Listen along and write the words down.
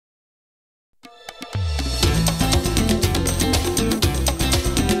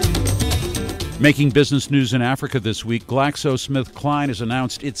Making business news in Africa this week, GlaxoSmithKline has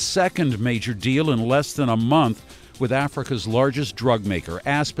announced its second major deal in less than a month with Africa's largest drug maker,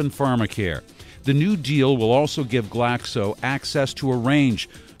 Aspen Pharmacare. The new deal will also give Glaxo access to a range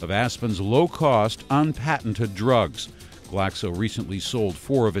of Aspen's low-cost, unpatented drugs. Glaxo recently sold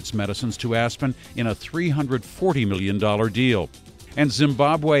 4 of its medicines to Aspen in a $340 million deal. And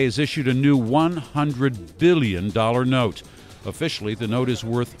Zimbabwe has issued a new $100 billion note. Officially, the note is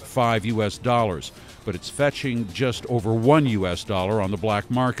worth $5, but it's fetching just over $1 on the black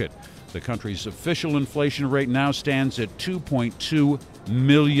market. The country's official inflation rate now stands at 2.2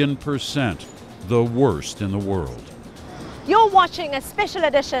 million%, the worst in the world. You're watching a special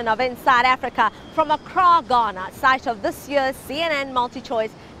edition of Inside Africa from Accra, Ghana, site of this year's CNN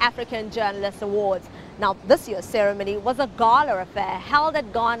MultiChoice African Journalist Awards. Now, this year's ceremony was a gala affair held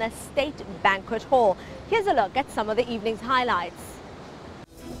at Ghana's State Banquet Hall. Here's a look at some of the evening's highlights.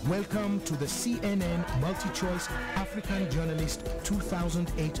 Welcome to the CNN MultiChoice African Journalist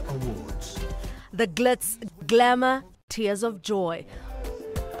 2008 Awards. The glitz, glamour, tears of joy.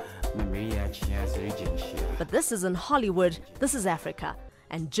 But this isn't Hollywood, this is Africa.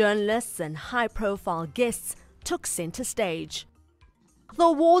 And journalists and high-profile guests took center stage. The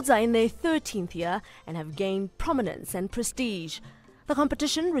awards are in their 13th year and have gained prominence and prestige. The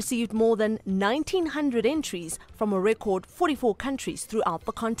competition received more than 1,900 entries from a record 44 countries throughout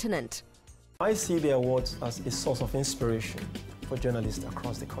the continent. I see the awards as a source of inspiration for journalists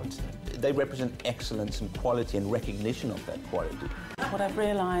across the continent. They represent excellence and quality and recognition of that quality. What I've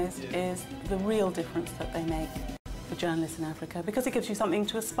realised is the real difference that they make for journalists in Africa, because it gives you something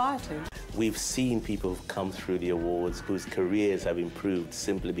to aspire to. We've seen people come through the awards whose careers have improved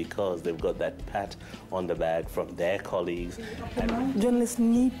simply because they've got that pat on the back from their colleagues. Journalists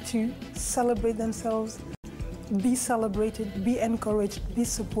need to celebrate themselves, be celebrated, be encouraged, be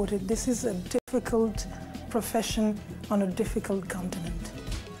supported. This is a difficult profession on a difficult continent.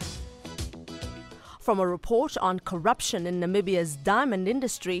 From a report on corruption in Namibia's diamond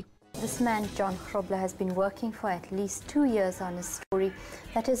industry, this man, John Grobler, has been working for at least 2 years on a story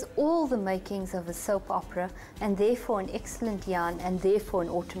that has all the makings of a soap opera and therefore an excellent yarn and therefore an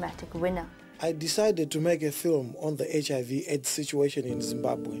automatic winner. I decided to make a film on the HIV/AIDS situation in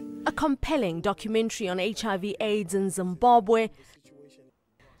Zimbabwe. A compelling documentary on HIV/AIDS in Zimbabwe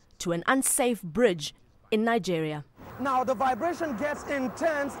to an unsafe bridge in Nigeria. Now the vibration gets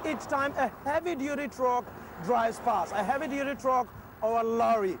intense each time a heavy-duty truck drives past, a heavy-duty truck or a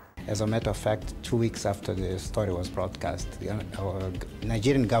lorry. As a matter of fact, 2 weeks after the story was broadcast, our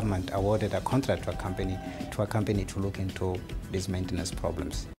Nigerian government awarded a contract to a company to look into these maintenance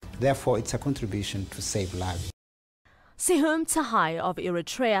problems. Therefore, it's a contribution to save lives. Sehum Tahai of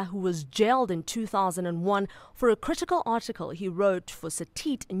Eritrea, who was jailed in 2001 for a critical article he wrote for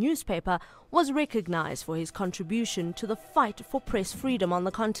Satit newspaper, was recognized for his contribution to the fight for press freedom on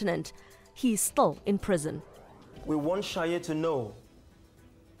the continent. He is still in prison. We want Shaye to know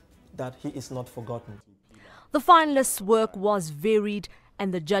that he is not forgotten. The finalists' work was varied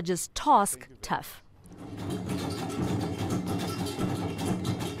and the judges' task tough.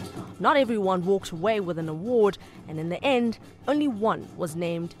 Not everyone walked away with an award, and in the end, only one was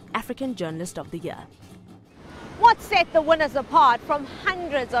named African Journalist of the Year. What set the winners apart from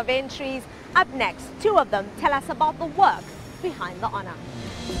hundreds of entries? Up next, 2 of them tell us about the work behind the honor.